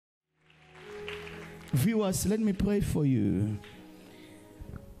Viewers, let me pray for you.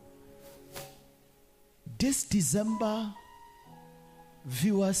 This December,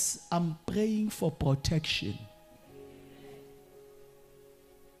 viewers, I'm praying for protection.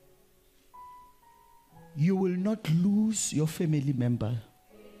 You will not lose your family member.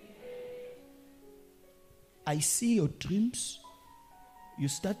 I see your dreams. You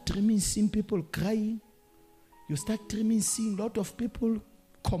start dreaming, seeing people crying. You start dreaming, seeing a lot of people,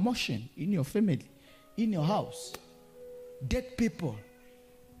 commotion in your family, in your house. Dead people.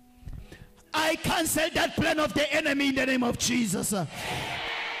 I cancel that plan of the enemy in the name of Jesus.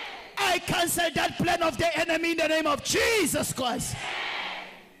 I cancel that plan of the enemy in the name of Jesus Christ.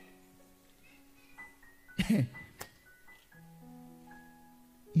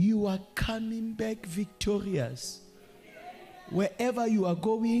 You are coming back victorious. Wherever you are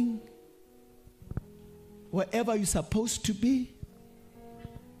going, wherever you're supposed to be,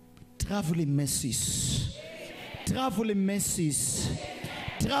 traveling mercies. Traveling mercies.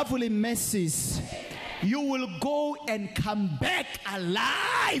 Traveling mercies. You will go and come back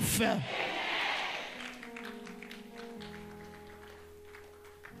alive.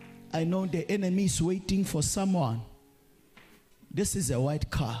 I know the enemy is waiting for someone. This is a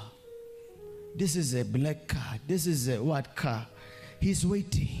white car. This is a black car. This is a white car. He's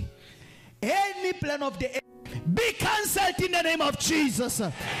waiting. Any plan of the enemy, be cancelled in the name of Jesus.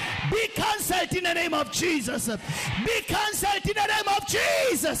 Be cancelled in the name of Jesus. Be cancelled in the name of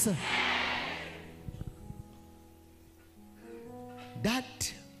Jesus.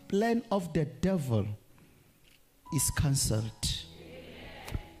 That plan of the devil is cancelled.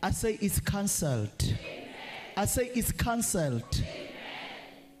 I say it's cancelled. I say it's cancelled.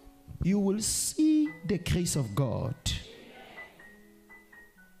 You will see the grace of God.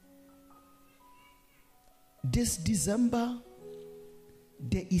 This December,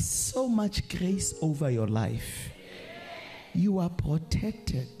 there is so much grace over your life. You are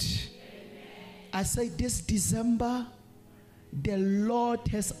protected. I say this December, the Lord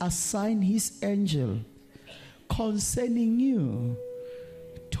has assigned his angel concerning you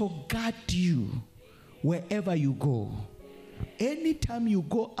to guard you wherever you go. Anytime you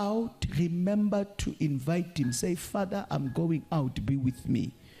go out, remember to invite him. Say, Father, I'm going out, be with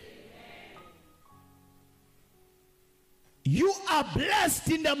me. You are blessed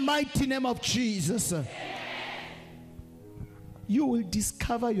in the mighty name of Jesus. You will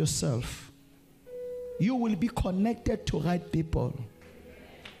discover yourself. You will be connected to right people.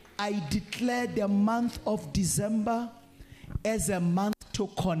 I declare the month of December as a month to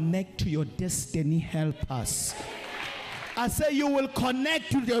connect to your destiny helpers. I say you will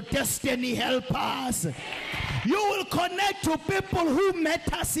connect to your destiny helpers. You will connect to people who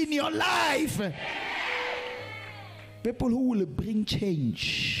matters in your life. People who will bring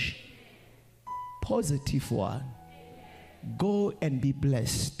change. Positive one. Go and be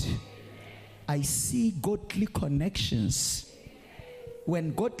blessed. I see godly connections.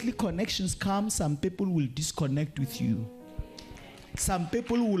 When godly connections come, some people will disconnect with you. Some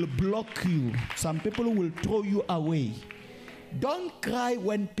people will block you. Some people will throw you away. Don't cry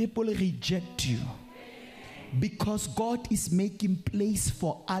when people reject you, because God is making place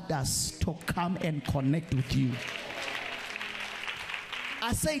for others to come and connect with you.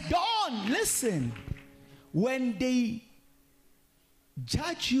 I say, don't listen. When they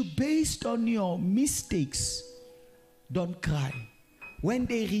judge you based on your mistakes, don't cry. When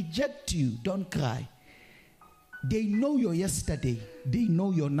they reject you, don't cry. They know your yesterday, they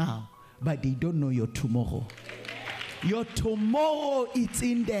know your now, but they don't know your tomorrow. Your tomorrow is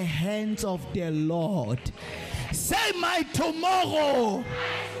in the hands of the Lord. Say, my tomorrow,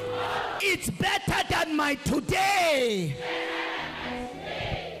 it's better than my today.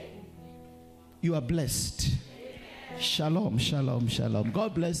 You are blessed. Shalom, shalom, shalom.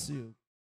 God bless you.